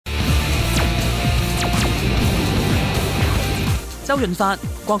周潤發、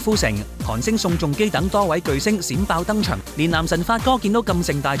郭富城、韓星宋仲基等多位巨星閃爆登場，連男神發哥見到咁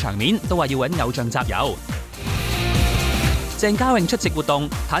盛大場面，都話要揾偶像集郵。鄭嘉穎出席活動，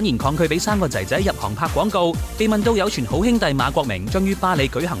坦言抗拒俾3個仔仔入行拍廣告。被問到有傳好兄弟馬國明將於巴黎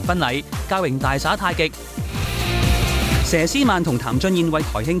舉行婚禮，嘉穎大耍太極。佘詩曼同譚俊彥為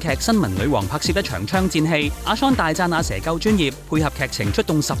台慶劇《新聞女王》拍攝一場槍戰戲，阿桑大讚阿佘夠專業，配合劇情出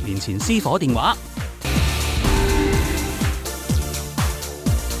動10年前私夥電話。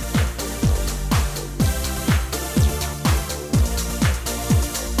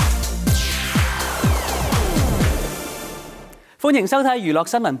歡迎收睇娛樂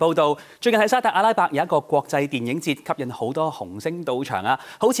新聞報導。最近喺沙特阿拉伯有一個國際電影節，吸引好多紅星到場啊！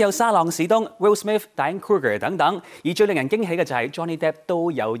好似有沙朗史東、Will Smith、Diane Kruger 等等。而最令人驚喜嘅就係 Johnny Depp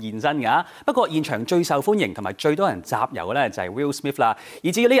都有現身㗎。不過現場最受歡迎同埋最多人集郵嘅咧就係 Will Smith 啦。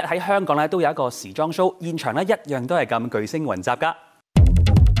而至於呢日喺香港咧都有一個時裝 show， 現場咧一樣都係咁巨星雲集㗎。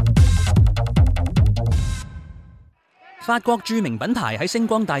法國著名品牌喺星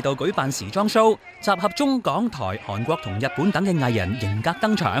光大道舉辦時裝 show， 集合中港台、韓國同日本等嘅藝人型格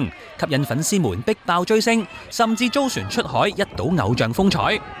登場，吸引粉絲們逼爆追星，甚至租船出海一睹偶像風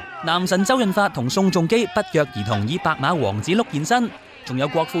采。男神周潤發同宋仲基不約而同以白馬王子碌現身，仲有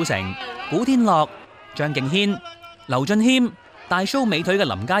郭富城、古天樂、張敬軒、劉俊謙、大 show 美腿嘅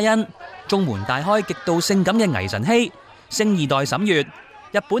林嘉欣、中門大開極度性感嘅倪晨曦、星二代沈月、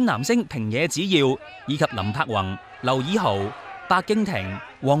日本男星平野紫耀以及林柏宏、劉以豪、白敬亭、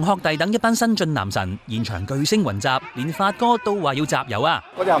黃學弟等一班新晉男神，現場巨星雲集，連發哥都話要集郵啊！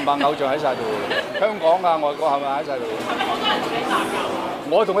嗰啲冚唪唥偶像喺晒度，香港啊、外國係咪喺晒度？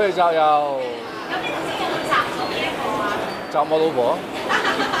我同佢哋集郵。咁你頭先有冇集咗邊一個啊？集我老婆。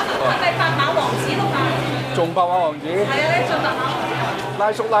係咪白馬王子碌啊？仲白馬王子？係啊，你仲白馬王子。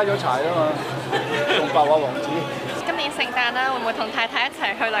拉叔拉咗柴啊嘛，仲白馬王子。今年聖誕啦，會唔會同太太一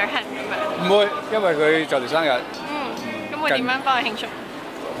齊去旅行咁樣？唔會，因為佢就嚟生日。咁會點樣幫佢慶祝？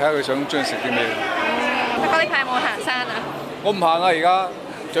睇下佢想中意食啲咩。不過呢排有冇行山啊？我唔行啦，而家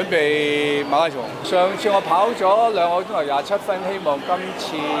準備馬拉松。上次我跑咗2個鐘頭27分，希望今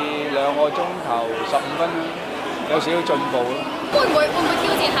次2個鐘頭15分，有少少進步咯。會唔會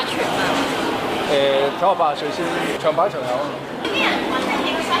挑戰下全馬？等我80歲先，長跑長有。啲人話你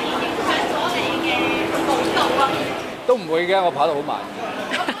影相而影響咗你嘅步道啊？都唔會嘅，我跑得好慢。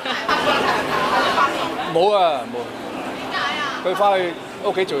冇啊，冇。點解啊？佢翻去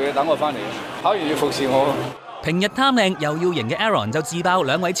屋企做嘢，等我翻嚟。跑完要服侍我。平日貪靚又要型嘅 Aaron 就自爆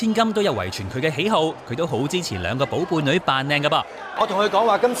2位千金都有遺傳佢嘅喜好，佢都好支持2個寶貝女扮靚㗎噃。我同佢講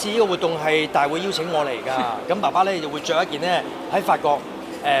話，今次呢個活動係大會邀請我嚟㗎，咁爸爸咧就會着一件咧喺法國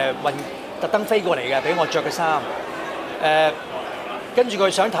特登飛過嚟嘅，俾我着嘅衫。跟住佢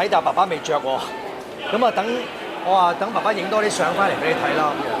想睇，但爸爸未着喎。咁啊我話等爸爸影多啲相翻嚟俾你睇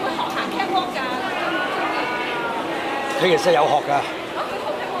啦。會學行 catwalk 㗎？佢其實有學㗎，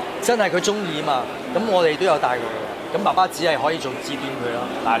真係佢中意嘛。咁我哋都有帶佢嘅。咁爸爸只係可以做指點佢咯。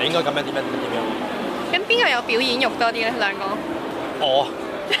嗱，你應該咁樣點樣。咁邊個有表演欲多啲咧？2個？我。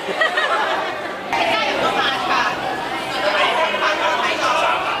加入咗8場。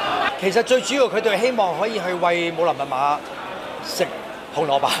其實最主要佢哋希望可以去餵武林密碼食紅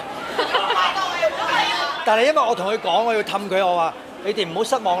蘿蔔。但係因為我同佢講，我要氹佢，我話你哋唔好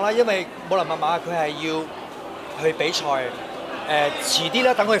失望啦，因為武林密碼佢係要去比賽，遲啲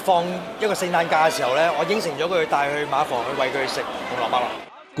咧等佢放一個聖誕假嘅時候咧，我應承咗佢帶去馬房去餵佢食紅蘿蔔啦。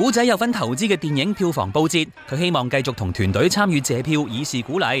古仔有份投資嘅電影票房報捷，佢希望繼續同團隊參與謝票以示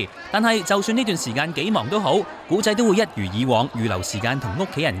鼓勵。但係就算呢段時間幾忙都好，古仔都會一如以往預留時間同屋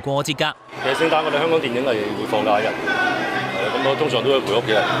企人過節㗎。其實聖誕我哋香港電影係會放假一日，咁我通常都會陪屋企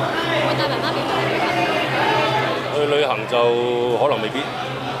人。會帶媽媽俾佢旅行？去旅行就可能未必，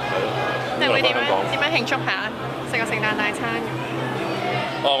係咯。即係會點樣慶祝下？食個聖誕大餐？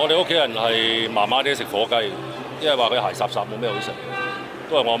我哋屋企人係麻麻地食火雞，因為話佢鞋霎霎冇咩好食，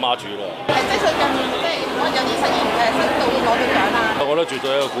都係我阿媽煮㗎。即係最近可能有啲新演員新導演攞到獎啦。我覺得絕對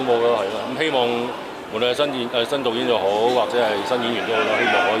係一個鼓舞咯，係啦。咁希望無論係新導演又好，或者係新演員都好啦，希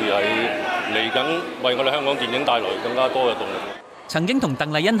望可以喺嚟緊為我哋香港電影帶來更加多嘅動力。曾經同鄧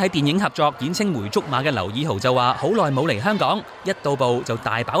麗欣喺電影合作演青梅竹馬嘅劉以豪就話：好耐冇嚟香港，一到埗就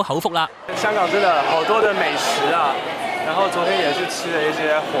大飽口福啦。香港真的好多的美食啊，然後昨天也是吃了一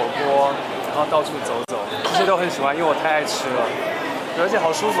些火鍋，然後到處走走，這些都很喜歡，因為我太愛吃了，而且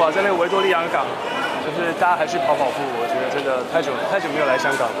好舒服啊，在那個維多利亞港，就是大家還去跑步，我覺得真的太久沒有來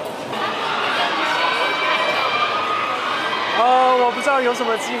香港了。我不知道有什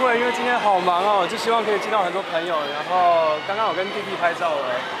麼機會，因為今天好忙哦，就希望可以見到很多朋友。然後剛剛我跟弟弟拍照了，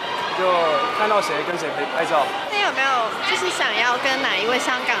覺就看到谁跟谁拍照。那有没有就是想要跟哪一位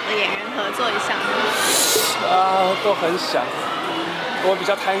香港的演员合作一下呢？都很想，我比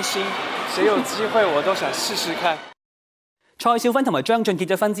較貪心，誰有機會我都想試試看。蔡少芬同埋張晉結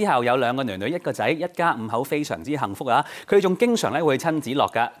咗婚之後，有2個女，1個仔，一家5口非常之幸福啊！佢哋仲經常會去親子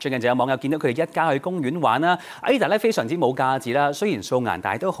樂㗎。最近就有網友見到佢哋一家去公園玩啦。Ada 咧非常之冇架子啦，雖然素顏，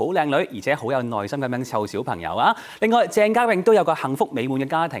但係都好靚女，而且好有耐心咁樣湊小朋友啊！另外，鄭嘉穎都有個幸福美滿嘅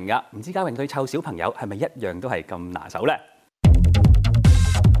家庭㗎。唔知嘉穎對湊小朋友係咪一樣都係咁拿手呢？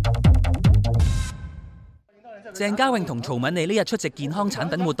鄭嘉穎同曹敏莉呢日出席健康產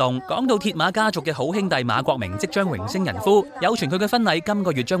品活動，講到鐵馬家族嘅好兄弟馬國明即將榮升人夫，有傳佢嘅婚禮今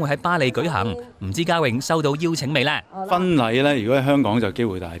個月將會喺巴黎舉行，唔知嘉穎收到邀請未呢？婚禮呢，如果喺香港就機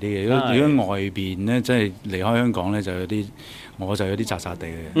會大啲嘅，如果外邊呢，即係離開香港呢，就有啲我就有啲扎扎地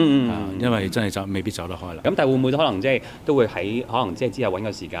嘅，因為真係未必走得開啦。咁但係會唔會可能即係都會喺可能即係之後揾個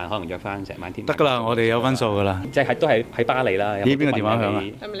時間，可能約翻成晚添？得㗎啦，我哋有分數㗎啦，即係都係喺巴黎啦。咦？邊個電話響啊？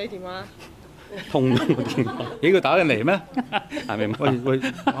係咪你電話？通個電話，咦？佢打緊嚟咩？係咪？喂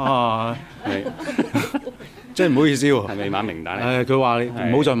啊！真係唔好意思喎。係咪馬明打嚟？佢話你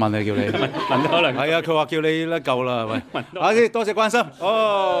唔好再問你，叫你問多兩。係啊，佢話叫你咧夠啦，喂。多謝關心。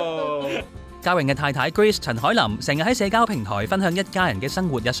哦。嘉穎嘅太太 Grace 陳海琳成日喺社交平台分享一家人嘅生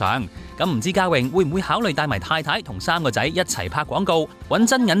活日常，咁唔知嘉穎會唔會考慮帶埋太太同3個仔一齊拍廣告，揾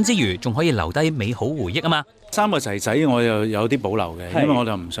真銀之餘，仲可以留低美好回憶啊嘛！3個仔仔我又有啲保留嘅，因為我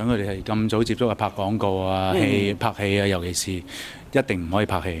就唔想佢哋係咁早接觸啊拍廣告啊、拍戲啊，尤其是一定唔可以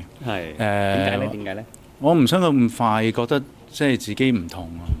拍戲。係點解咧？我唔想佢咁快覺得即係自己唔同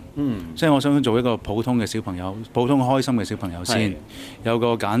啊。即係我想做一個普通嘅小朋友，普通開心嘅小朋友先，有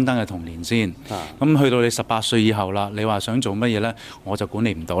個簡單嘅童年先。咁去到你18歲以後啦，你話想做乜嘢呢？我就管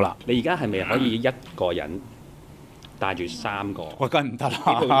理唔到啦。你而家係咪可以一個人帶住3個？我梗係唔得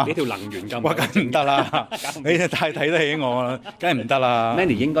啦！幾條能源咁，我梗係唔得啦！你太睇得起我啦，梗係唔得啦。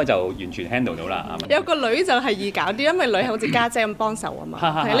Mandy 應該就完全 handle 到啦。有個女就係易搞啲，因為女好似家姐咁幫手啊嘛。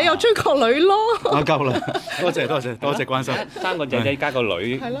係你有追個女咯。我夠啦，多謝關心。3個仔仔加個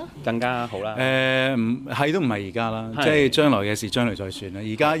女，更加好啦。係都唔係而家啦，即係將來嘅事將來再算啦。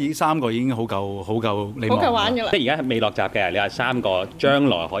而家已經3個已經好夠你望。好夠玩㗎啦！即係而家未落閘嘅，你話3個將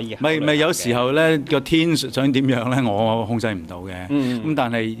來可以。咪有時候咧個天想點樣咧？我控制唔到嘅，咁但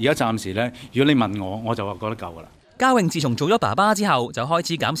係而家暫時咧，如果你問我，我就話覺得夠㗎啦。嘉穎自從做咗爸爸之後，就開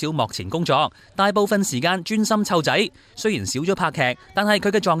始減少幕前工作，大部分時間專心湊仔。雖然少咗拍劇，但係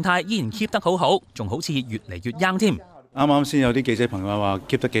佢嘅狀態依然 keep 得好好，仲好似越嚟越 young 添。啱先有啲記者朋友話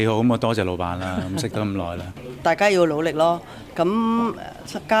keep 得幾好，咁啊多謝老闆啦，咁識得咁耐啦。大家要努力咯，咁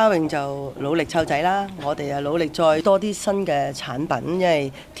嘉穎就努力湊仔啦，我哋啊努力再多啲新嘅產品，因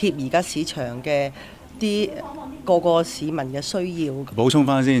為貼而家市場嘅啲個市民嘅需要。補充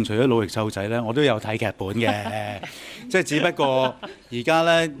翻先，除咗努力湊仔咧，我都有睇劇本嘅，即係只不過而家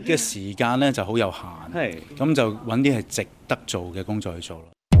咧嘅時間咧就好有限，咁就揾啲係值得做嘅工作去做咯。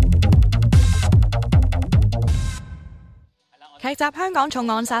劇集《香港重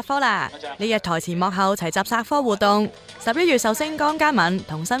案殺科》啦！呢日台前幕後齊集殺科活動，11月壽星江嘉敏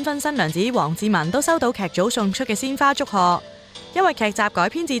同新婚新娘子黃智雯都收到劇組送出嘅鮮花祝賀。因為劇集改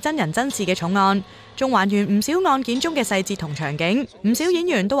編自真人真事嘅重案，仲還原唔少案件中嘅細節同場景，唔少演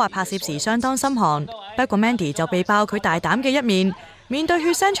員都話拍攝時相當心寒。不過 Mandy 就被爆佢大膽嘅一面，面對血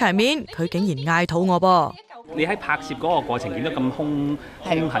腥場面，佢竟然嗌肚餓噃。你喺拍攝嗰個過程見到咁兇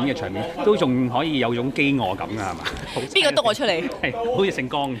狠嘅場面，都仲可以有種飢餓感㗎係嘛？邊個督我出嚟？係好似姓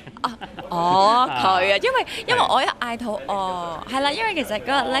江嘅。哦，佢啊，因為我一嗌肚餓，係啦，因為其實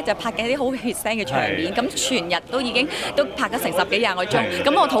嗰日咧就拍嘅啲好血腥嘅場面，咁全日都已經拍咗成10幾20個鐘，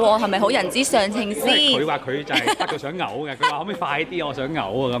咁我肚餓係咪好人之常情先？佢話佢就係拍到想嘔嘅，佢話可唔可以快啲？我想嘔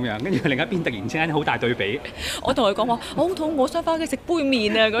啊咁樣，跟住另一邊突然之間好大對比。我同佢講話，我好肚餓，我想翻屋企食杯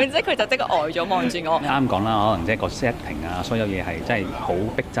麵啊！咁即係佢就即刻呆咗望住我。啱講啦，可能即係個 setting 啊，所有嘢係真係好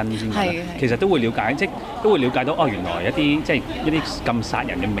逼真先。其實都會了解，即都會了解到哦，原來一啲咁殺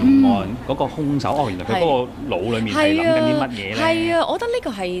人嘅命案嗰個兇手，原來佢嗰個腦裡面係諗緊啲乜嘢咧？係啊，我覺得呢個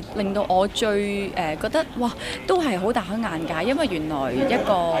係令到我最覺得哇，都係好大開眼界，因為原來一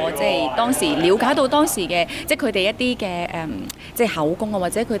個即係當時了解到當時嘅即係佢哋一啲嘅即係口供啊，或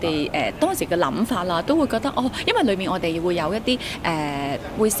者佢哋當時嘅諗法啦，都會覺得哦，因為裡面我哋會有一啲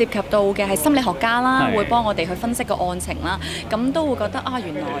會涉及到嘅係心理學家啦，會幫我哋去分析個案情啦，咁都會覺得啊，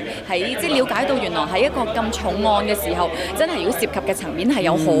原來喺即係了解到原來喺一個咁重案嘅時候，真係如果涉及嘅層面係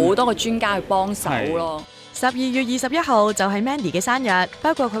有好多個專家去幫手咯。12月21號就係 Mandy 嘅生日，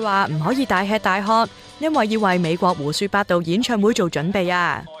不過佢話唔可以大吃大喝，因為要為美國胡說八道演唱會做準備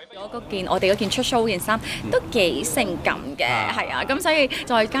啊。我哋嗰件出 show 件衫都幾性感嘅，係啊，咁所以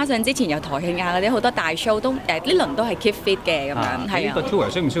再加上之前有台慶啊嗰啲好多大 show 都呢輪都係 keep fit 嘅咁樣，係啊。呢個 tour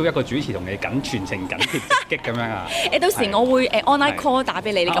需唔需要一個主持同你全程緊貼直擊咁樣啊？到時我會online call 打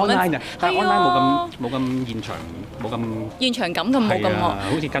俾你，你咁樣。online 但係 online 冇咁現場，冇咁現場感咁冇咁喎。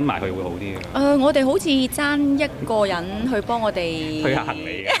好似跟埋佢會好啲嘅。我哋好似爭一個人去幫我哋推下行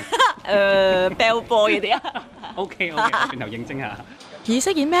李嘅。bell boy 嗰啲啊。OK，轉頭應徵下。而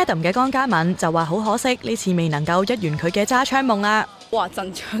飾演 Madam 嘅江嘉敏就話好可惜呢次未能夠一圓佢嘅揸槍夢啦。哇！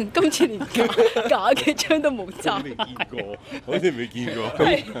真槍，今次連假嘅槍都冇揸。好似未見過。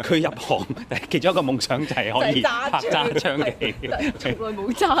佢入行其中一個夢想就係可以拍揸槍嘅戲，從來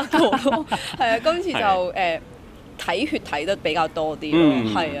冇揸過咯。係啊，今次就睇血睇得比較多啲咯。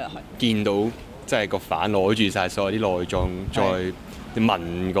係啊，係。見到即係個犯攞住晒所有啲內臟，再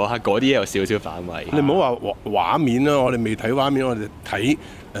聞嗰刻嗰啲有少少反胃。你唔好話畫面啦，我哋未睇畫面，我哋睇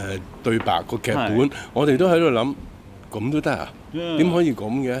對白個劇本，我哋都喺度諗，咁都得啊？點可以咁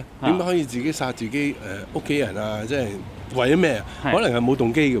嘅？點解可以自己殺自己屋企人啊？即係為咗咩啊？可能係冇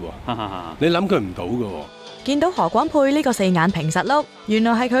動機嘅喎。你諗佢唔到嘅喎。見到何廣沛呢個四眼平實碌，原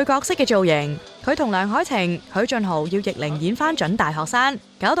來係佢角色嘅造型。佢同梁凱晴、許俊豪要逆齡演翻準大學生，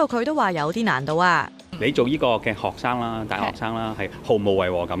搞到佢都話有啲難度啊！你做呢個嘅學生啦，大學生啦，係毫無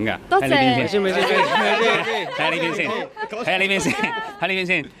違和感嘅。多謝。睇下呢邊先，睇下呢邊先，睇呢邊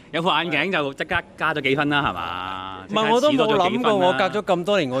先。有副眼鏡就即刻加咗幾分啦，係嘛？唔係，我都冇諗過，我隔咗咁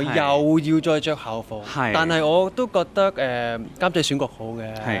多年，我又要再着校服。但係我都覺得監製選角好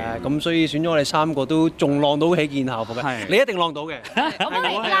嘅，咁所以選咗我哋3個都仲浪到起件校服嘅。你一定浪到嘅。我幫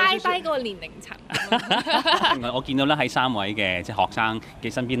你拉低個年齡層。我見到咧喺3位嘅即係學生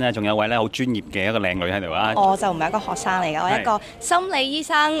嘅身邊咧，仲有位咧好專業嘅一個靚女喺度啊！我就唔係一個學生嚟㗎，我係一個心理醫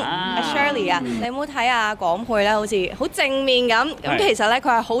生阿 Shirley 啊！你冇睇阿廣沛咧，好似好正面咁，咁其實咧佢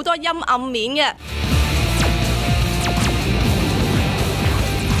係好多陰暗面嘅。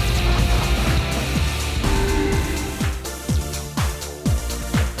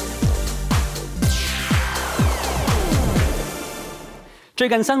最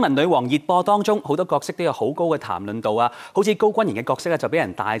近新聞女王熱播當中，好多角色都有好高嘅談論度啊！好似高君賢嘅角色咧，就俾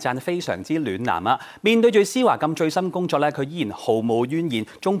人大讚非常之暖男啊！面對住施華咁最新工作咧，佢依然毫無怨言，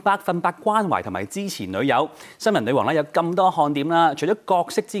仲100%關懷同埋支持女友。新聞女王咧有咁多看點啦，除咗角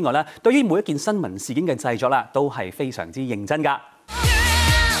色之外咧，對於每一件新聞事件嘅製作啦，都係非常之認真㗎。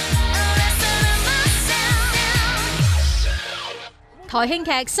台慶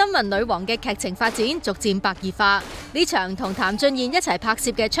劇《新聞女王》嘅劇情發展逐漸白熱化，呢場同譚俊彥一齊拍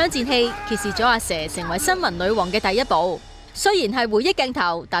攝嘅槍戰戲，揭示咗阿蛇成為新聞女王嘅第一步。雖然係回憶鏡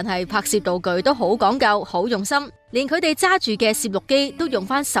頭，但係拍攝道具都好講究、好用心，連佢哋揸住嘅攝錄機都用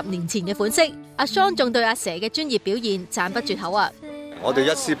翻10年前嘅款式。阿 Sean 仲對阿蛇嘅專業表現讚不絕口啊！我哋一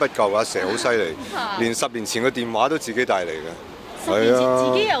絲不苟，阿蛇好犀利，連10年前嘅電話都自己帶嚟嘅。10年前自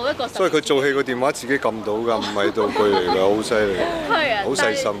己有一個，所以佢做戲個電話自己撳到㗎，唔係道具嚟㗎，好犀利，好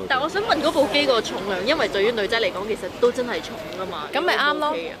細心啊！但係我想問嗰部機個重量，因為對於女仔嚟講，其實都真係重㗎嘛。咁咪啱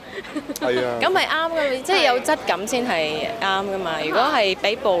咯，係啊，咁咪啱㗎，即係有質感先係啱㗎嘛。如果係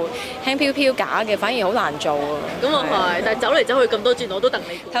俾部輕飄飄假嘅，反而好難做啊。咁啊係，但係走嚟走去咁多轉，我都戥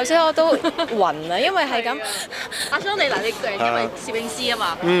你估。頭先我都暈啊，因為係咁。阿雙你嗱，你因為攝影師啊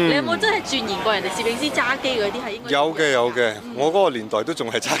嘛，你有冇真係鑽研過人哋攝影師揸機嗰啲係應該？有嘅，我嗰個年代都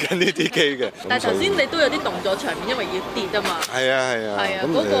仲係揸緊呢啲機嘅。但係頭先你都有啲動作場面，因為要跌啊嘛。係啊，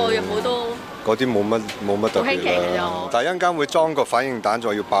嗰個有好多。嗰啲冇乜特別啦。但係一陣間會裝個反應彈，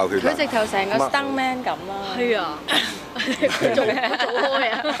再要爆血。佢直頭成個 stuntman 咁啦。係啊，做開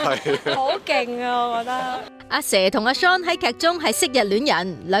啊，好勁啊！我覺得。阿蛇同阿 Sean 喺劇中係昔日戀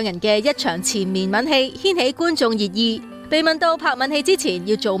人，兩人嘅一場纏綿吻戲掀起觀眾熱議。被問到拍吻戲之前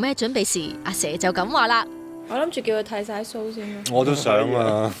要做咩準備時，阿蛇就咁話啦。我諗住叫佢剃晒鬚先咯。我都想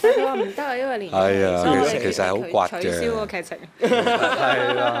啊。佢話唔得啊，因為年係啊，其實係好刮嘅。取消個劇情。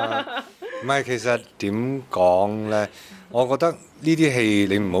係啦，唔係其實點講咧？我覺得呢啲戲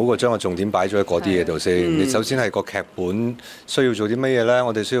你唔好過將個重點擺咗喺嗰啲嘢度先。你首先係個劇本需要做啲乜嘢咧？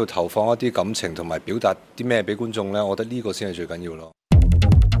我哋需要投放一啲感情同埋表達啲咩俾觀眾咧？我覺得呢個先係最緊要咯。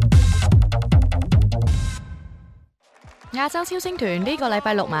亞洲超星團呢個禮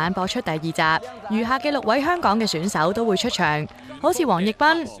拜6晚播出第2集，餘下嘅6位香港嘅選手都會出場，好似黃奕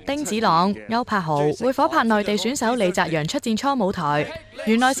斌、丁子朗、歐柏豪會夥拍內地選手李澤陽出戰初舞台。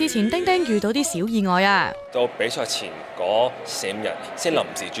原來事前丁丁遇到啲小意外啊！到比賽前嗰4、5日先臨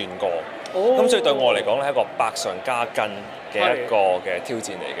時轉歌，咁所以對我嚟講咧係一個百上加斤嘅一個嘅挑戰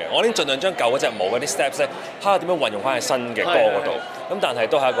嚟嘅。我已經盡量將舊嗰隻舞嗰啲 steps 咧，睇下點樣運用翻喺新嘅歌嗰度。咁但係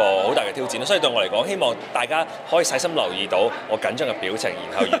都係一個好大嘅挑戰，所以對我嚟講，希望大家可以細心留意到我緊張嘅表情，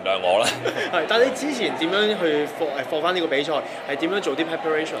然後原諒我啦。係，但係你之前點樣去放翻呢個比賽？係點樣做啲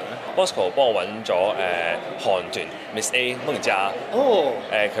preparation 咧 ？Bosco 幫我揾咗韓團 Miss A 夢嘉，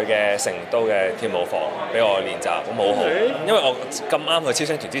佢嘅成都嘅跳舞房俾我練習，咁好好。因為我咁啱去超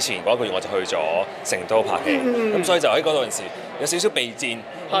星團之前嗰一個月我就去咗成都拍戲，咁所以就喺嗰陣時有少少備戰。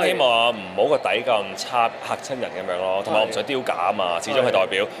咁希望唔好個底咁差嚇親人咁樣咯，同埋我唔想丟架啊嘛，始終係代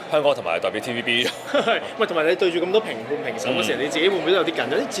表香港同埋代表 TVB。喂，同埋你對住咁多評判評審嗰時，你自己會唔會都有啲緊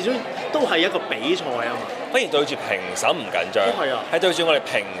張？始終都係一個比賽啊嘛。反而對住評審唔緊張，係對住我哋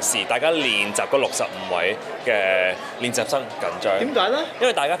平時大家練習嗰65位嘅練習生緊張。點解咧？因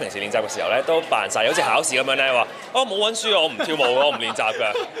為大家平時練習嘅時候咧，都扮晒好似考試咁樣咧，話冇溫書啊，我唔跳舞我唔練習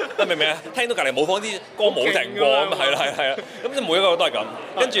㗎。你明唔明啊？聽到隔離舞坊啲歌冇停過咁，係啦，咁即每一個都係咁。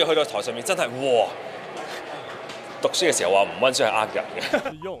跟住去到台上面真係哇！讀書嘅時候話唔溫書係呃人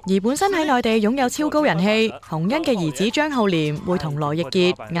嘅。而本身喺內地擁有超高人氣，洪恩嘅兒子張浩廉會同羅奕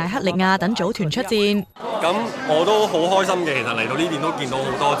傑、艾克力亞等組團出戰。咁我都好開心嘅，其實嚟到呢邊都見到好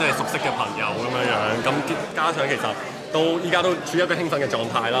多即係熟悉嘅朋友咁樣，咁加上其實依家都處於一個興奮嘅狀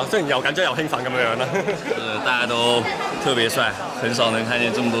態啦，雖然又緊張又興奮咁樣啦。大家都特別帥，很少能看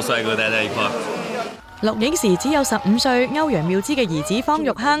見這麼多帥哥待在一塊。錄影時只有15歲歐陽妙芝嘅兒子方玉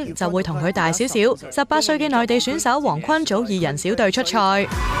亨就會同佢大少少18歲嘅內地選手黃坤組2人小隊出賽。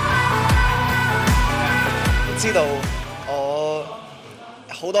知道我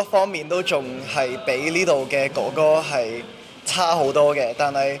好多方面都仲係比呢度嘅哥哥係差好多嘅，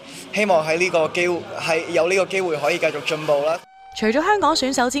但係希望喺呢個機會係有呢個機會可以繼續進步啦。除咗香港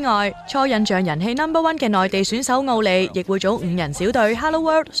選手之外，初印象人氣 No.1 嘅內地選手奧利亦會組5人小隊 Hello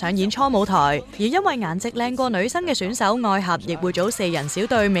World 上演初舞台，而因為顏值靚過女生嘅選手愛合亦會組4人小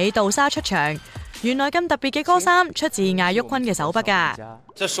隊美杜莎出場。原來咁特別嘅歌衫出自艾旭坤嘅手筆㗎。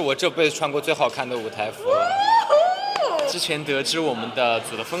這是我這輩子穿過最好看的舞台服。之前得知我們的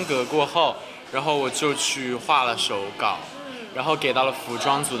組的風格過後，然後我就去畫了手稿，然後給到了服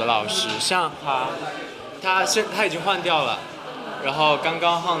裝組的老師，像他已經換掉了。然後剛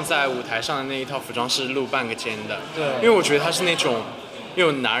剛放在舞台上的那一套服裝是露半個肩的，對，因為我覺得它是那種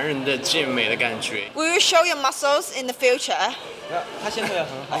有男人的健美的感覺。Will you show your muscles in the future？ 他現在也很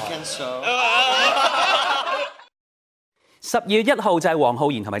好。I can show。12月1號就係黃浩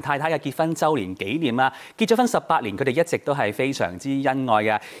然同埋太太嘅結婚週年紀念啦！結咗婚18年，佢哋一直都係非常之恩愛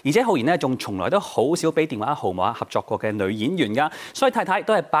嘅，而且浩然呢仲從來都好少俾電話號碼合作過嘅女演員㗎，所以太太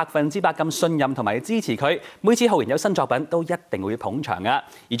都係100%咁信任同埋支持佢。每次浩然有新作品都一定會捧場㗎，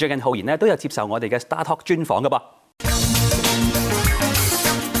而最近浩然呢都有接受我哋嘅 Star Talk 專訪㗎噃。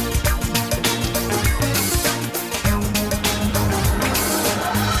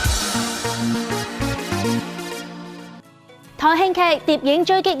台慶劇《諜影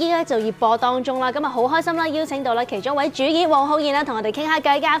追擊》依家就熱播當中啦，今日好開心啦，邀請到啦其中一位主演黃浩然啦，同我哋傾下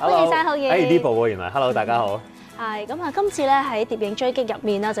偈㗎，歡迎晒浩然。呢部喎原來 ，Hello 大家好。係咁啊，今次咧喺《諜影追擊》入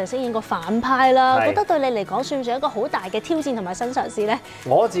面啦，就飾演個反派啦，覺得對你嚟講算唔算一個好大嘅挑戰同埋新嘗試咧？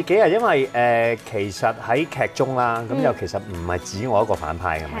我自己啊，因為其實喺劇中啦，咁又其實唔係指我一個反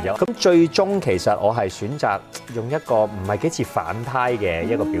派咁樣，咁最終其實我係選擇用一個唔係幾似反派嘅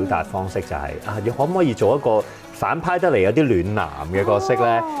一個表達方式，就係你可唔可以做一個反派得嚟有啲暖男嘅角色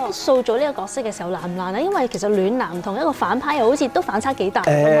咧？塑造呢個角色嘅時候難唔難咧？因為其實暖男同一個反派又好似都反差幾大。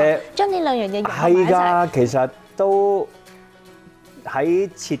將呢兩樣嘢融埋一齊。係㗎，其實都喺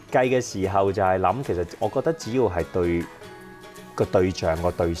設計嘅時候就係諗，其實我覺得只要係對個對象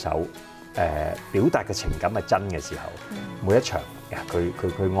個對手表達嘅情感係真嘅時候，每一場佢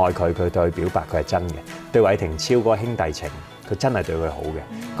愛佢，佢對佢表白佢係真嘅。對偉霆超嗰個兄弟情，佢真係對佢好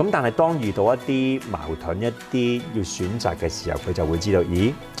嘅。咁但係當遇到一啲矛盾、一啲要選擇嘅時候，佢就會知道，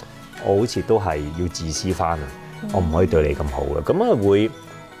咦，我好似都係要自私翻啊！我唔可以對你咁好嘅。咁啊會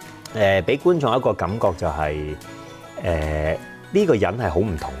俾觀眾一個感覺就係呢個人係好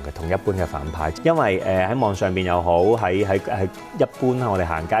唔同嘅，同一般嘅反派。因為喺網上邊又好，喺一般我哋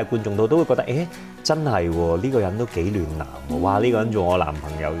行街觀眾都會覺得，真係喎，呢個人都幾暖男喎！哇，呢個人做我男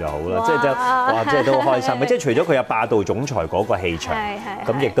朋友就好啦，即係都好開心。即係除咗佢有霸道總裁嗰個氣場，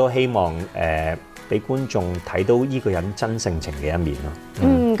咁亦都希望俾觀眾睇到呢個人真性情嘅一面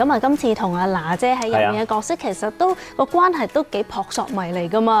咯。咁啊，今次同阿娜姐喺入面嘅角色，其實都個關係都幾撲朔迷離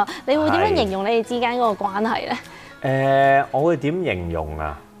噶嘛。你會點樣形容你哋之間嗰個關係咧？我會點形容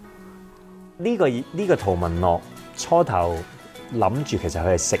啊？呢個陶文樂初頭諗住其實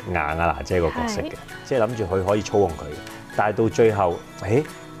佢係食硬阿娜姐個角色嘅，即係諗住佢可以操控佢，但係到最後，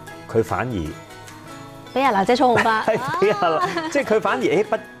佢反而俾阿娜姐操控翻，俾阿即係佢反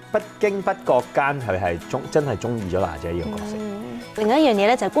而不經不覺間佢係真係中意咗娜姐呢個角色。另一樣嘢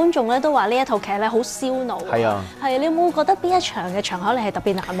咧就係觀眾咧都話呢一套劇咧好燒腦。係啊，係你有冇覺得邊一場嘅場口你係特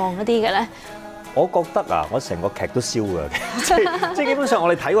別難忘嗰啲嘅咧？我覺得啊，我成個劇都燒㗎，即係基本上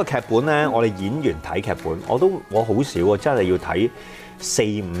我哋睇個劇本咧，我哋演員睇劇本，我好少啊，真係要睇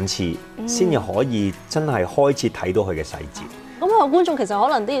4-5次先至可以真係開始睇到佢嘅細節。咁個觀眾其實可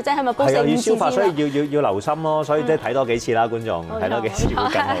能都要即係咪煲4-5次先啦？要消化，所以要留心咯。所以即係睇多幾次啦，觀眾睇多幾次會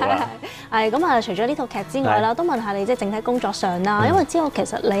更好啦。係咁啊！除咗呢套劇之外啦，都問下你即係整體工作上啦，因為知道其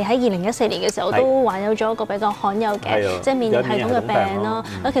實你喺2014年嘅時候都患有咗一個比較罕有嘅即係免疫系統嘅病啦。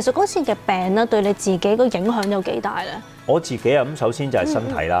其實嗰次嘅病咧對你自己個影響有幾大咧？我自己啊，咁首先就係身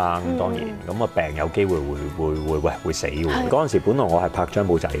體啦，咁當然咁啊病有機會會死喎。嗰陣時本來我係拍張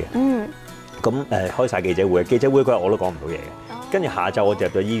寶仔嘅，咁開晒記者會嗰日我都講唔到嘢嘅。跟住下晝我入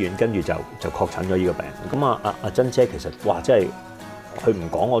咗醫院，跟住就確診咗呢個病。咁阿珍姐其實哇，真係佢唔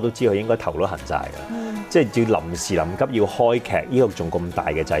講我都知佢應該頭都痕晒㗎。即係要臨時臨急要開劇，呢個仲咁大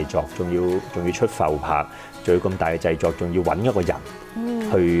嘅製作，仲要出埠拍，仲要咁大嘅製作，仲要揾一個人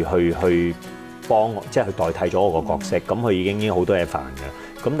去幫我，即係去代替咗我個角色。咁佢已經好多嘢煩㗎。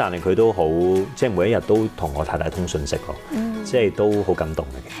咁但係佢都好，即係每一日都同我太太通訊息咯。即係都好感動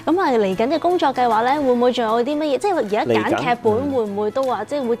嘅。咁啊，嚟緊嘅工作計劃咧，會唔會仲有啲乜嘢？即係而家揀劇本會唔會都話，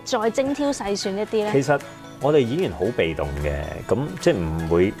即係會再精挑細選一啲咧？其實我哋演員好被動嘅，咁即係唔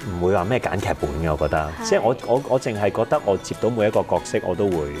會話咩揀劇本嘅。我覺得，即係我淨係覺得我接到每一個角色，我都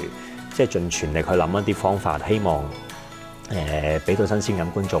會即係盡全力去諗一啲方法，希望俾到新鮮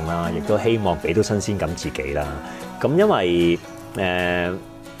感觀眾啦，亦都希望俾到新鮮感自己啦。咁因為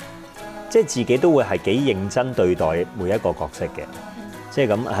即係自己都會係幾認真對待每一個角色嘅，即係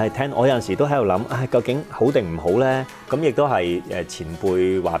咁聽我有陣時都喺度諗，究竟好定唔好咧？咁亦都係前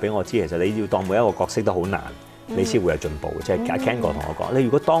輩話俾我知，其實你要當每一個角色都好難，你先會有進步。即係阿 Ken 哥同我講，你如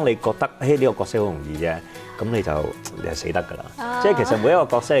果當你覺得呢個角色好容易啫，咁你就死得㗎啦。即係其實每一個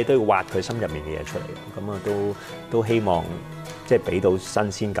角色你都要挖佢心入面嘅嘢出嚟，咁啊都希望即係俾到新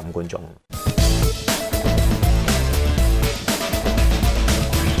鮮感觀眾。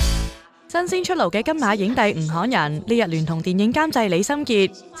新鮮出爐嘅金馬影帝吳慷仁呢日聯同電影監製李心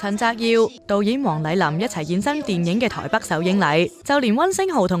潔、陳澤耀、導演黃麗琳一齊現身電影嘅台北首映禮，就連溫昇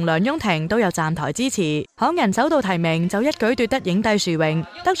豪同梁雍婷都有站台支持。慷仁首度提名就一舉奪得影帝殊榮，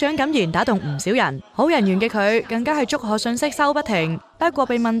得獎感言打動唔少人。好人緣嘅佢更加係祝賀信息收不停。不過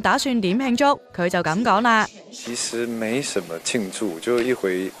被問打算點慶祝，佢就咁講啦。其實沒什麼慶祝，就一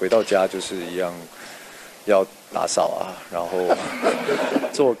回到家就是一樣要打掃啊，然後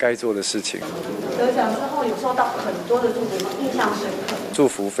做該做的事情。得獎之後有收到很多的祝福嗎？印象深刻。祝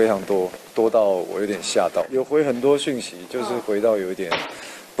福非常多，多到我有點嚇到。有回很多訊息，就是回到有一點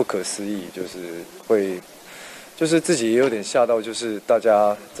不可思議，就是自己也有點嚇到，就是大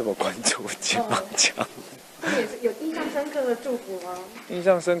家這麼關注金馬獎。也是有印象深刻的祝福嗎？印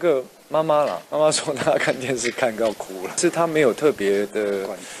象深刻，媽媽啦，媽媽說她看電視看到哭了，是她沒有特別的，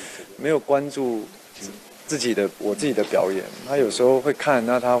沒有關注我自己的表演，他有時候會看，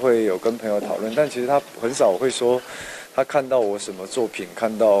那他會有跟朋友討論，但其實他很少會說他看到我什麼作品，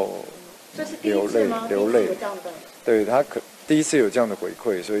看到流淚，對，他第一次有這樣的回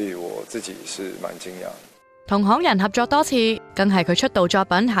饋，所以我自己是蠻驚訝。同慷仁合作多次，更係佢出道作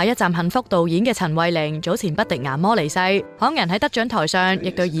品《下一站幸福》導演嘅陳慧玲早前不敵癌魔離世。慷仁喺得獎台上亦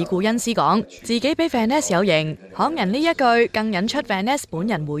對已故恩師講，自己比 Vanessa 有型。慷仁呢一句更引出 Vanessa 本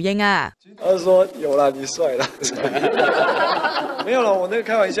人回應啊。他說有啦，你帥啦。沒有啦，我那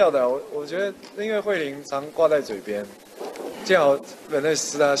個開玩笑的。我覺得因為慧玲常掛在嘴邊，正好 Vanessa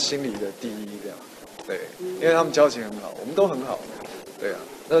是他心裡的第一，這樣。對，因為他們交情很好，我們都很好。對啊，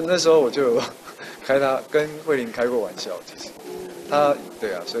那時候我就有跟慧玲開過玩笑，其實，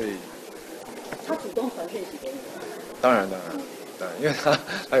對啊，所以，他主動傳訊息給你，當然，因為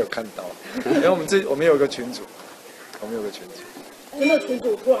他有看到，因為我們有一個群組，有沒有群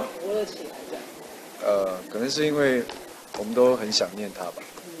組突然活了起來這樣？可能是因為我們都很想念他吧，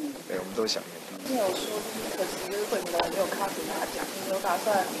對，我們都想念他。你有說可惜慧玲沒有卡給他講，你有打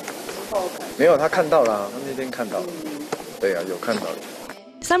算之後？沒有，他看到了，他那天看到了，對啊，有看到的。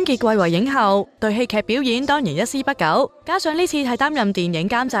心潔貴為影後，對戲劇表演當然一絲不苟，加上呢次係擔任電影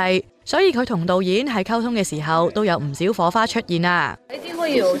監製，所以佢同導演喺溝通嘅時候都有唔少火花出現啊！一定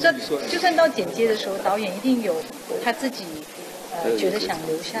會有，就算到剪接嘅時候，導演一定有他自己覺得想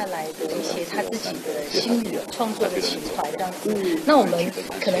留下來的一些他自己的心理創作的情懷，這樣子。那我們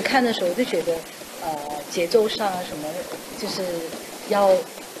可能看的時候就覺得，節奏上啊什麼，就是要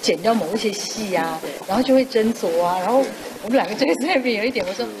剪掉某一些戲啊，然後就會斟酌啊，然後我們兩個就在那邊有一點，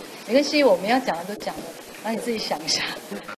我說没关系，我们要讲的都讲了，那你自己想一下。